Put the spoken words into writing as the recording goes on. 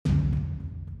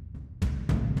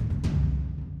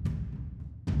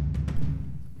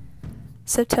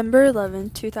September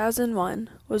 11, 2001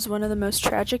 was one of the most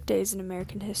tragic days in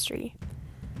American history.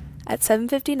 At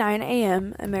 7:59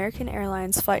 a.m., American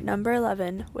Airlines Flight Number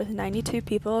 11, with 92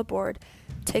 people aboard,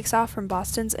 takes off from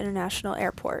Boston's International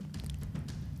Airport.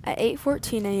 At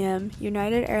 8:14 a.m.,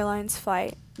 United Airlines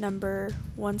Flight Number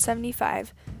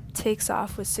 175 takes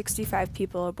off with 65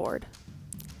 people aboard.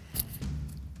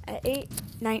 At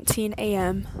 8:19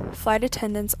 a.m., flight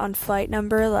attendants on Flight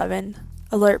Number 11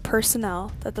 alert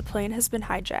personnel that the plane has been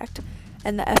hijacked,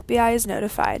 and the FBI is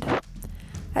notified.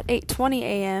 At 8:20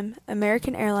 a.m.,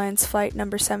 American Airlines Flight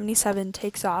Number 77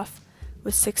 takes off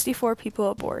with 64 people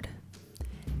aboard.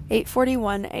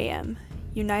 8:41 a.m.,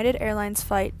 United Airlines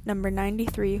Flight Number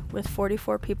 93 with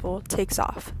 44 people takes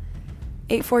off.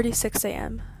 8:46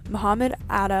 a.m., Mohammed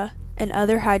Atta and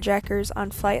other hijackers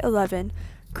on Flight 11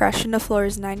 crash into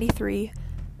floors 93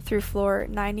 through floor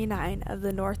 99 of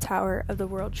the North Tower of the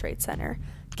World Trade Center,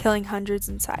 killing hundreds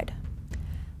inside.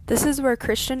 This is where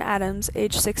Christian Adams,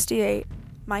 age 68,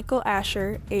 Michael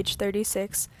Asher, age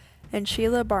 36, and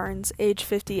Sheila Barnes, age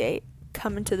 58,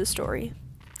 come into the story.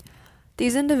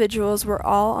 These individuals were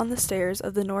all on the stairs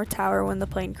of the North Tower when the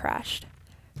plane crashed.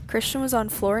 Christian was on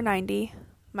floor 90,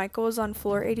 Michael was on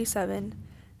floor 87,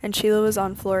 and Sheila was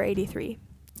on floor 83.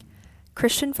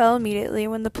 Christian fell immediately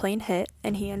when the plane hit,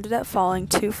 and he ended up falling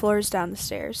 2 floors down the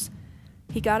stairs.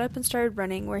 He got up and started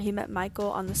running, where he met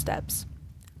Michael on the steps.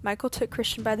 Michael took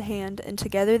Christian by the hand, and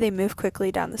together they moved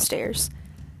quickly down the stairs.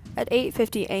 At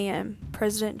 8:50 a.m.,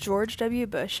 President George W.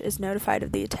 Bush is notified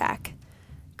of the attack.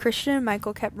 Christian and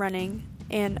Michael kept running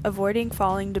and avoiding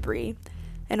falling debris,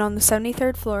 and on the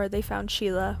 73rd floor they found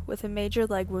Sheila with a major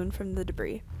leg wound from the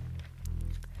debris.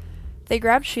 They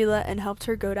grabbed Sheila and helped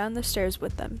her go down the stairs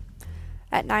with them.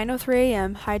 At 9:03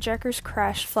 a.m., hijackers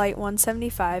crashed Flight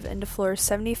 175 into floors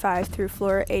 75 through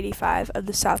floor 85 of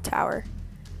the South Tower.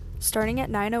 Starting at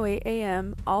 9:08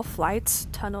 a.m., all flights,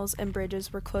 tunnels, and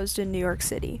bridges were closed in New York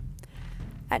City.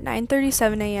 At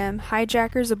 9:37 a.m.,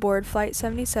 hijackers aboard Flight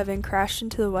 77 crashed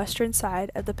into the western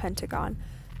side of the Pentagon,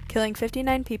 killing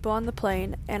 59 people on the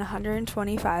plane and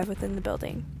 125 within the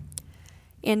building.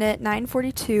 And at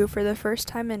 9:42, for the first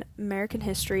time in American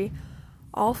history,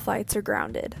 all flights are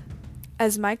grounded.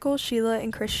 As Michael, Sheila,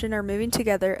 and Christian are moving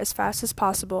together as fast as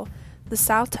possible, the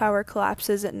South Tower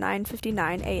collapses at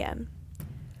 9:59 a.m.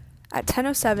 At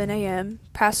 10:07 a.m.,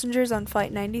 passengers on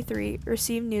Flight 93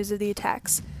 receive news of the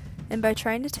attacks, and by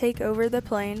trying to take over the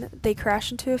plane, they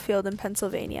crash into a field in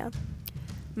Pennsylvania.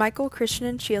 Michael, Christian,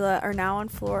 and Sheila are now on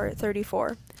floor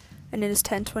 34, and it is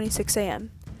 10:26 a.m.,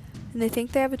 and they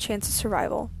think they have a chance of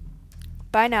survival.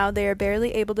 By now, they are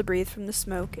barely able to breathe from the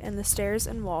smoke, and the stairs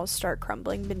and walls start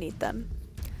crumbling beneath them.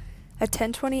 At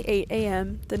 10:28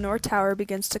 a.m., the North Tower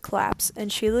begins to collapse, and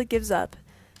Sheila gives up,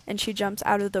 and she jumps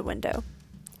out of the window.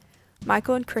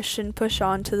 Michael and Christian push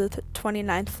on to the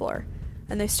 29th floor,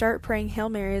 and they start praying Hail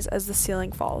Marys as the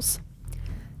ceiling falls.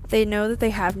 They know that they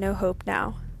have no hope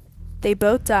now. They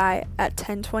both die at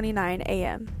 10:29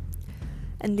 a.m.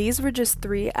 And these were just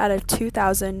 3 out of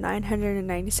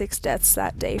 2,996 deaths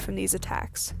that day from these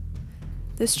attacks.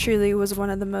 This truly was one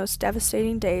of the most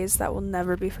devastating days that will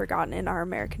never be forgotten in our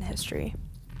American history.